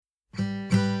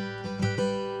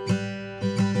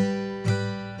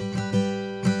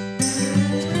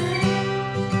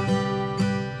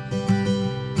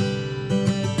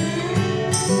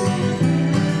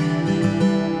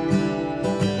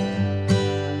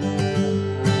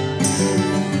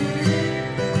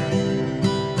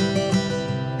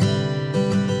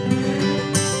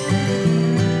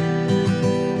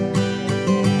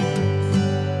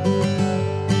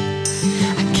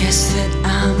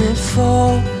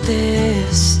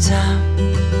this time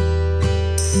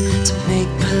to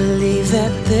make believe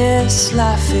that this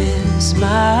life is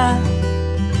mine.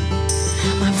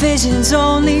 My vision's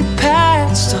only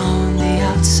patched on the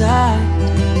outside.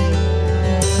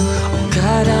 Oh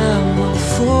God, I'm a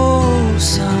fool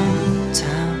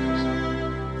sometimes.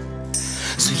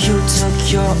 So you took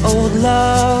your old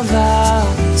love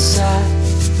outside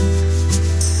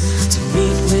to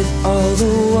meet with all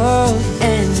the world,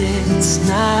 and it's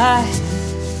night.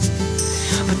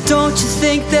 But don't you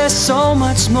think there's so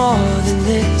much more than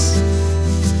this?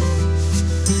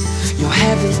 You're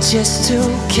happy just to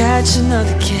catch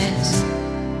another kiss.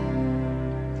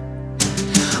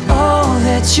 All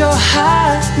that your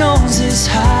heart knows is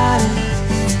hiding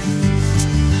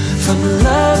from the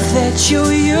love that you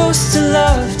used to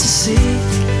love to seek.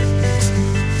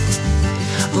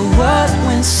 But what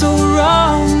went so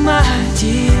wrong, my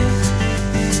dear?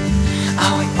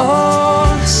 Are we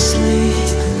all asleep?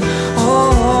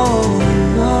 Oh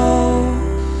no.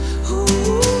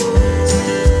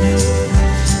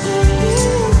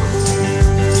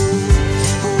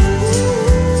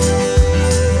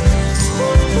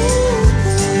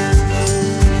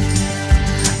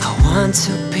 I want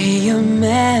to be a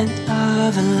man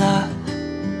of love,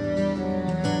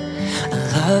 a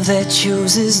love that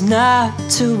chooses not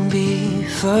to be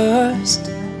first.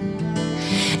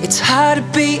 It's hard to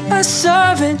be a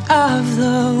servant of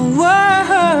the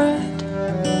word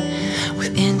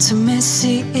with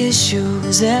intimacy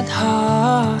issues at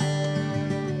heart.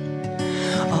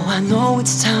 Oh, I know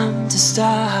it's time to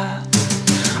start.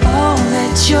 All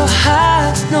that your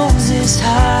heart knows is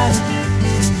hiding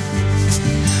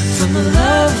from the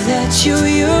love that you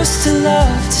used to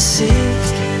love to seek.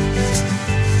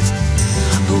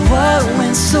 But what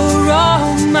went so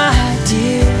wrong, my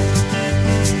dear?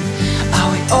 Are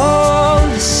we all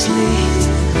asleep?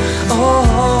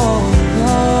 Oh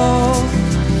no.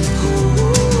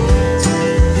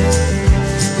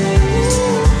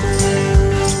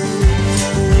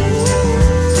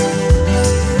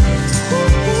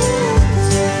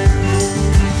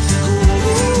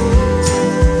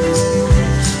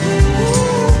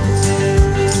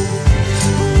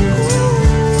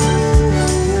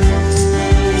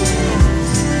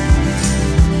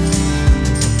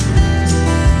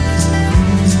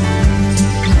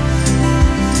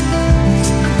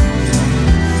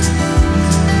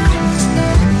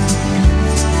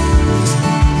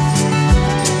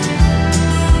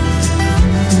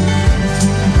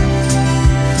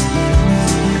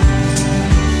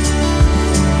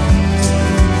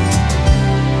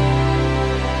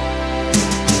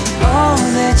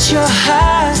 Your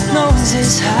heart knows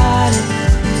is hiding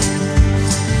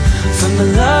from the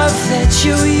love that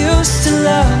you used to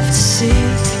love to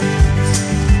seek.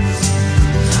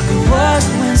 But what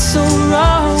went so wrong?